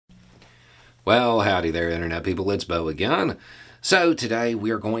Well, howdy there, Internet people. It's Bo again. So, today we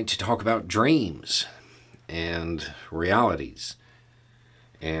are going to talk about dreams and realities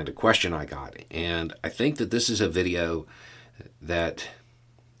and a question I got. And I think that this is a video that,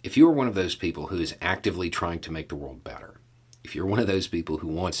 if you are one of those people who is actively trying to make the world better, if you're one of those people who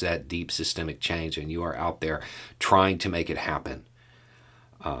wants that deep systemic change and you are out there trying to make it happen,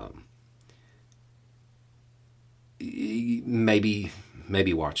 maybe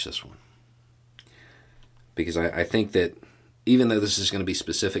watch this one. Because I think that even though this is going to be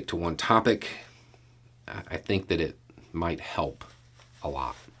specific to one topic, I think that it might help a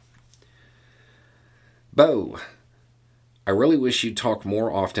lot. Bo, I really wish you'd talk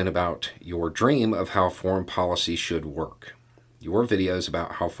more often about your dream of how foreign policy should work. Your videos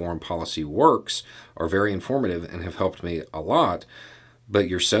about how foreign policy works are very informative and have helped me a lot, but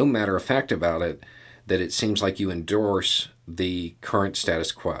you're so matter-of-fact about it that it seems like you endorse the current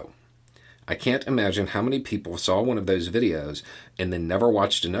status quo. I can't imagine how many people saw one of those videos and then never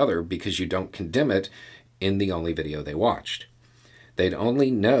watched another because you don't condemn it in the only video they watched. They'd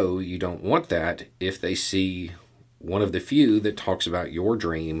only know you don't want that if they see one of the few that talks about your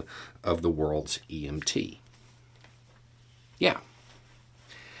dream of the world's EMT. Yeah.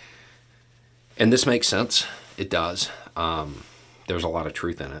 And this makes sense. It does. There's a lot of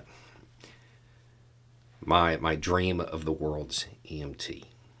truth in it. My dream of the world's EMT.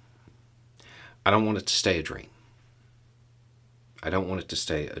 I don't want it to stay a dream. I don't want it to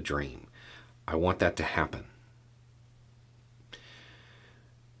stay a dream. I want that to happen.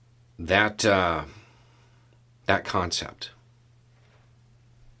 That concept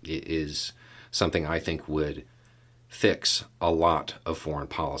is something I think would fix a lot of foreign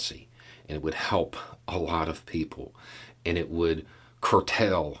policy, and it would help a lot of people, and it would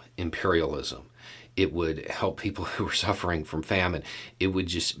curtail imperialism. It would help people who are suffering from famine. It would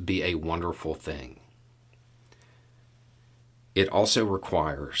just be a wonderful thing. It also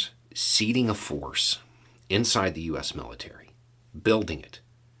requires seeding a force inside the U.S. military, building it,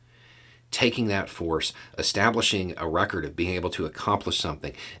 taking that force, establishing a record of being able to accomplish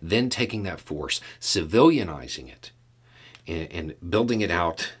something, then taking that force, civilianizing it, and building it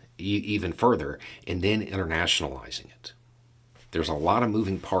out even further, and then internationalizing it. There's a lot of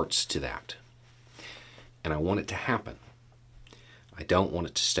moving parts to that. And I want it to happen. I don't want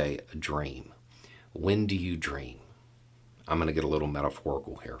it to stay a dream. When do you dream? I'm going to get a little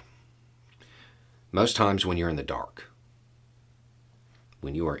metaphorical here. Most times when you're in the dark.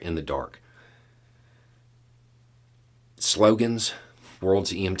 When you are in the dark. Slogans,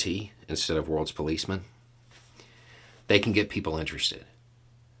 world's EMT instead of world's policeman, they can get people interested.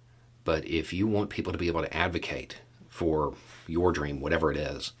 But if you want people to be able to advocate for your dream, whatever it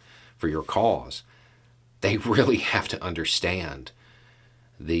is, for your cause, they really have to understand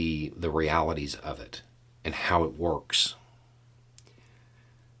the realities of it and how it works.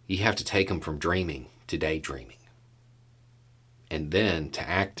 You have to take them from dreaming to daydreaming, and then to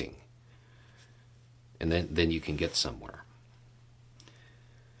acting, and then you can get somewhere.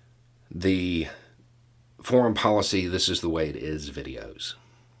 The foreign policy, this is the way it is videos.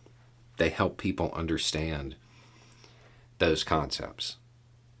 They help people understand those concepts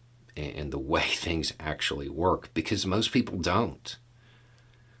and the way things actually work, because most people don't.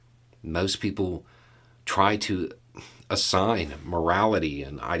 Most people try to assign morality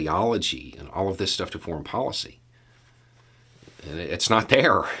and ideology and all of this stuff to foreign policy. And it's not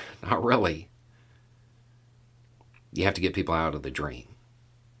there, not really. You have to get people out of the dream.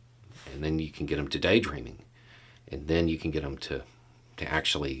 And then you can get them to daydreaming. And then you can get them to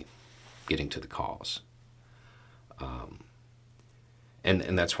actually getting to the cause.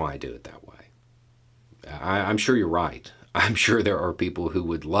 And that's why I do it that way. I'm sure you're right. I'm sure there are people who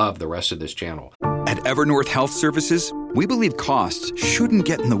would love the rest of this channel. At Evernorth Health Services, we believe costs shouldn't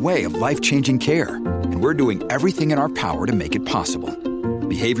get in the way of life-changing care. And we're doing everything in our power to make it possible.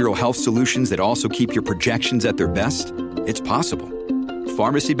 Behavioral health solutions that also keep your projections at their best? It's possible.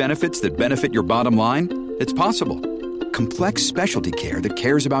 Pharmacy benefits that benefit your bottom line? It's possible. Complex specialty care that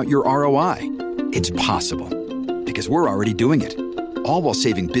cares about your ROI? It's possible. Because we're already doing it. All while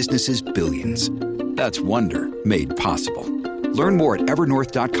saving businesses billions. That's Wonder made possible. Learn more at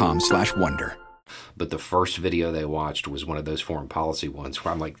evernorth.com/wonder. But the first video they watched was one of those foreign policy ones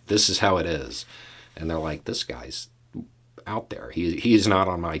where I'm like, this is how it is. And they're like, this guy's out there. He is not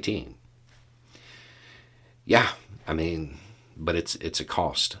on my team. Yeah, I mean, but it's a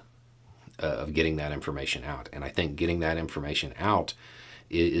cost of getting that information out. And I think getting that information out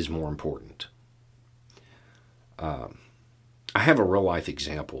is more important. I have a real life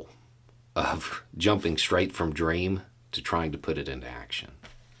example of jumping straight from dream to trying to put it into action.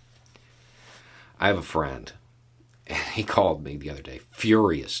 I have a friend, and he called me the other day,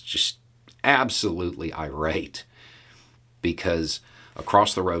 furious, just absolutely irate, because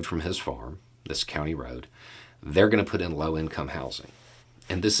across the road from his farm, this county road, they're going to put in low-income housing.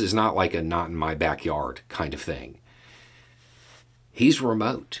 And this is not like a not in my backyard kind of thing. He's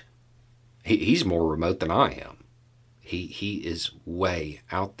remote. He's more remote than I am. He is way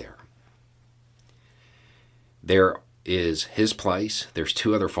out there. There is his place. There's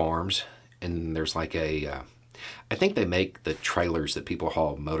 2 other farms. And there's like I think they make the trailers that people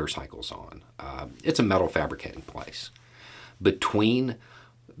haul motorcycles on. It's a metal fabricating place. Between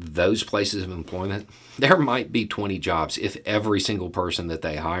those places of employment, there might be 20 jobs if every single person that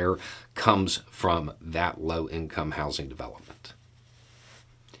they hire comes from that low-income housing development.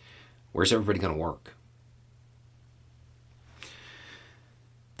 Where's everybody going to work?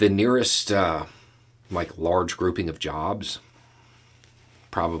 The nearest large grouping of jobs,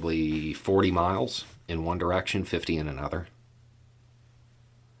 probably 40 miles in one direction, 50 in another.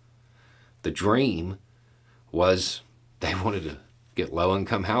 The dream was they wanted to get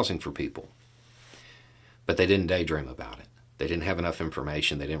low-income housing for people, but they didn't daydream about it. They didn't have enough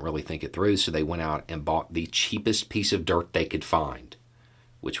information. They didn't really think it through, so they went out and bought the cheapest piece of dirt they could find,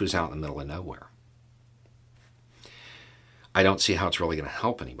 which was out in the middle of nowhere. I don't see how it's really going to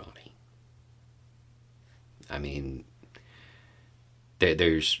help anybody. I mean,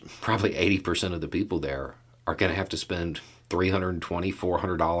 there's probably 80% of the people there are going to have to spend $320,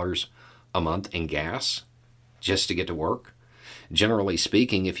 $400 a month in gas just to get to work. Generally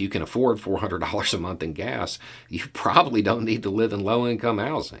speaking, if you can afford $400 a month in gas, you probably don't need to live in low-income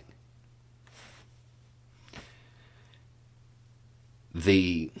housing.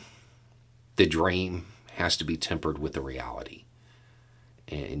 The dream has to be tempered with the reality.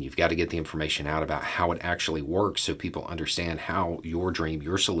 And you've got to get the information out about how it actually works so people understand how your dream,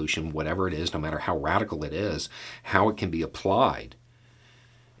 your solution, whatever it is, no matter how radical it is, how it can be applied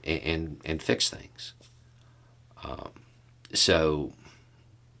and fix things. So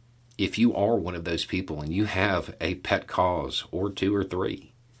if you are one of those people and you have a pet cause or 2 or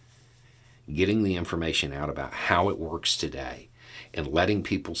 3, getting the information out about how it works today and letting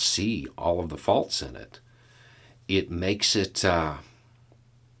people see all of the faults in it, it makes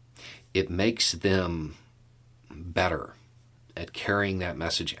them better at carrying that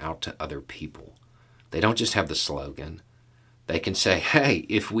message out to other people. They don't just have the slogan. They can say, hey,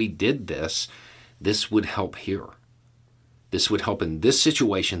 if we did this, this would help here. This would help in this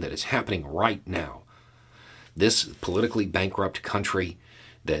situation that is happening right now. This politically bankrupt country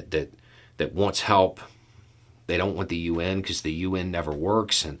that wants help. They don't want the UN because the UN never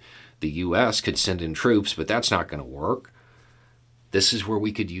works, and the US could send in troops, but that's not going to work. This is where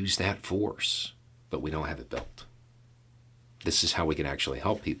we could use that force, but we don't have it built. This is how we can actually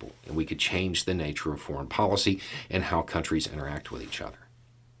help people, and we could change the nature of foreign policy and how countries interact with each other.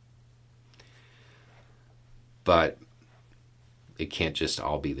 But it can't just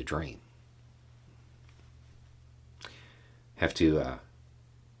all be the dream. Have to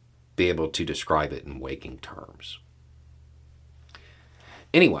be able to describe it in waking terms.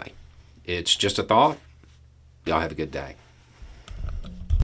 Anyway, it's just a thought. Y'all have a good day.